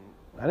ass.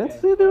 I didn't Okay,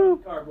 see put 'em in them.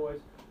 the car, boys.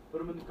 Put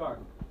them in the car.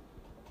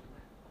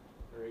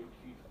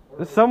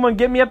 Someone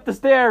get me up the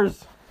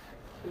stairs.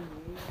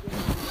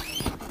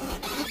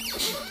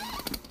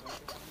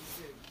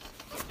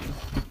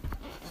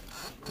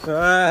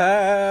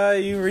 Ah,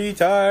 you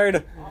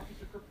retard.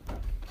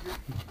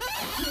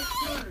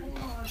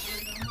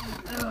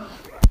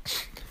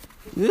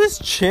 This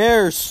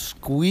chair's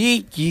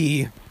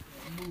squeaky. Hey,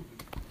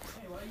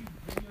 why are you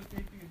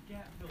videotaping a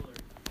cat filler?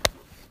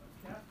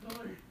 A cat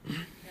filler?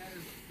 Cat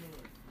is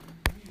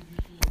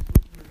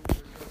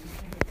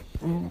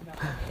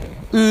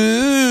filler.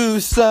 Ooh,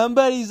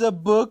 somebody's a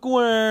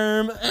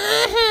bookworm.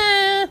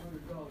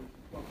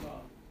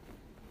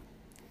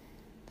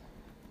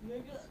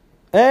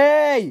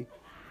 Hey,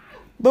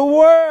 the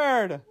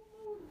word.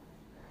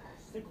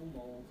 Sickle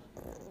mold.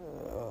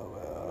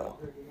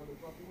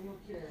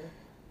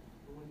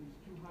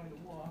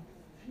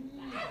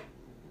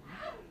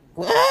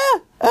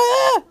 Ah,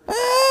 ah,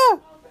 ah.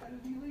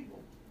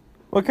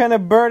 What kind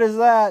of bird is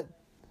that?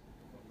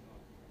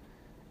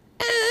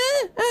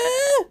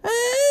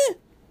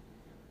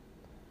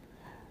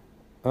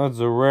 That's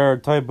a rare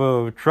type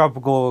of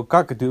tropical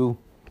cockatoo.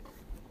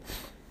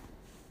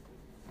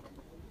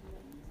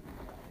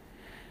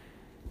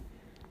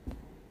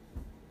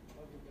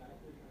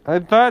 I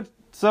thought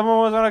someone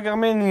was gonna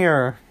come in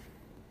here.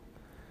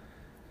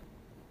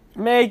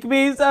 Make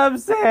me some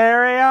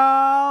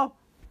cereal,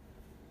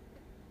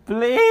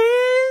 please.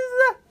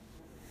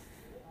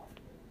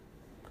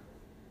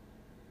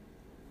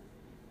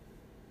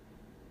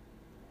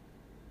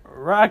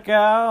 Rock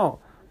out.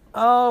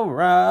 All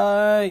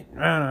right.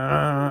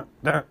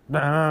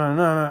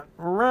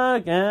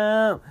 Rock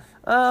out.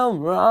 All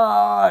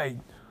right.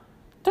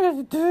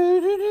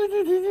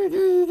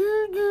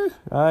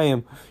 I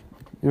am.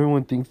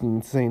 Everyone thinks I'm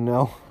insane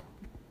now.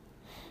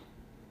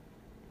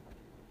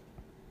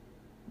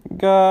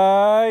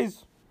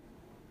 Guys.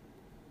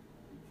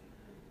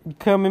 You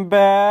coming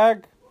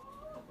back?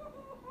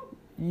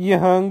 You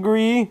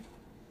hungry?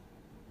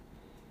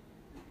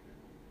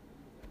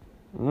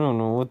 I don't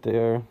know what they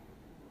are.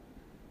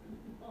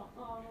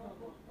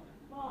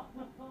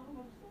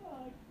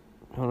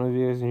 I don't know if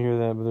you guys can hear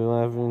that, but they're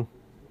laughing.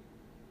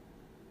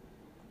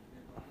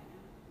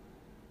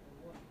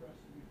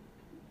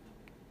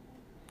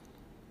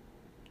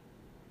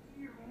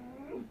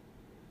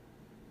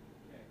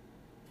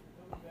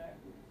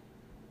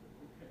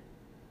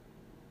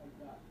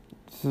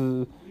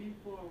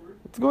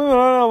 What's going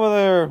on over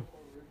there?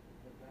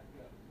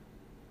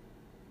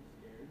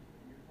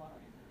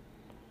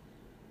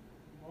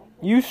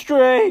 You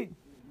straight?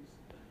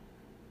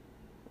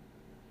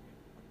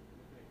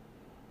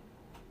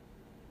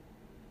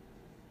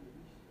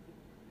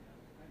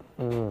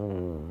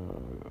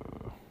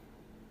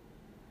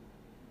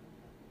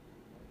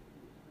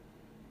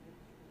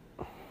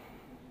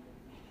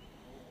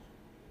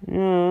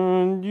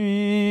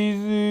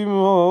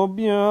 Grandissimo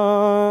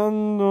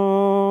piano.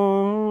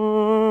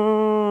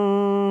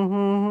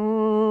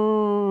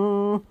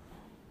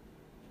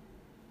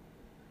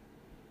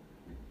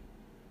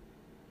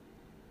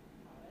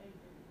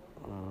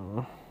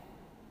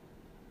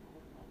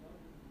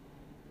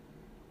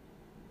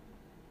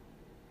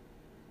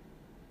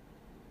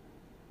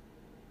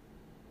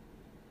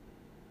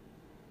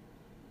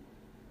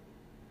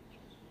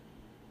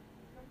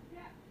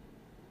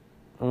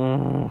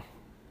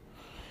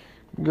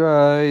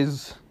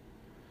 Guys,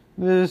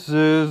 this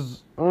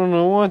is, I don't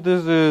know what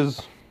this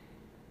is.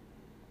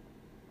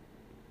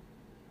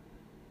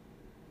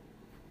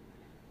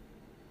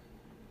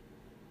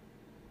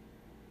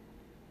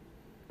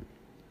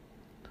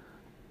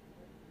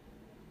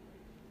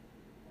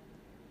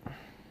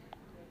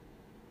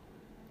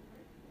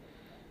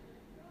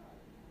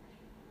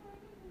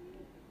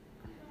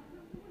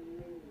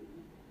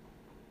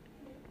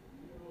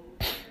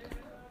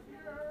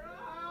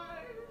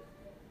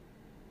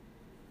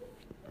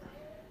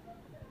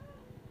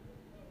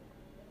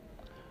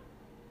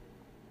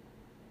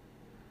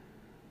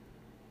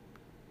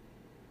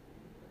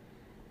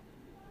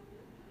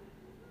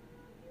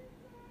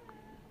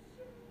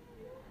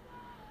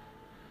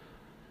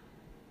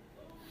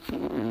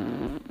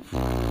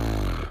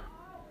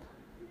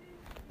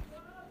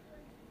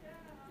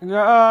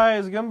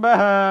 Guys, come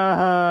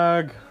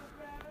back.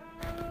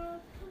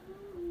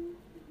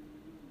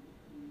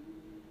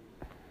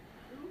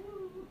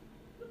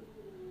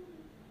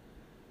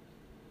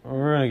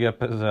 We're gonna get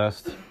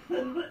possessed.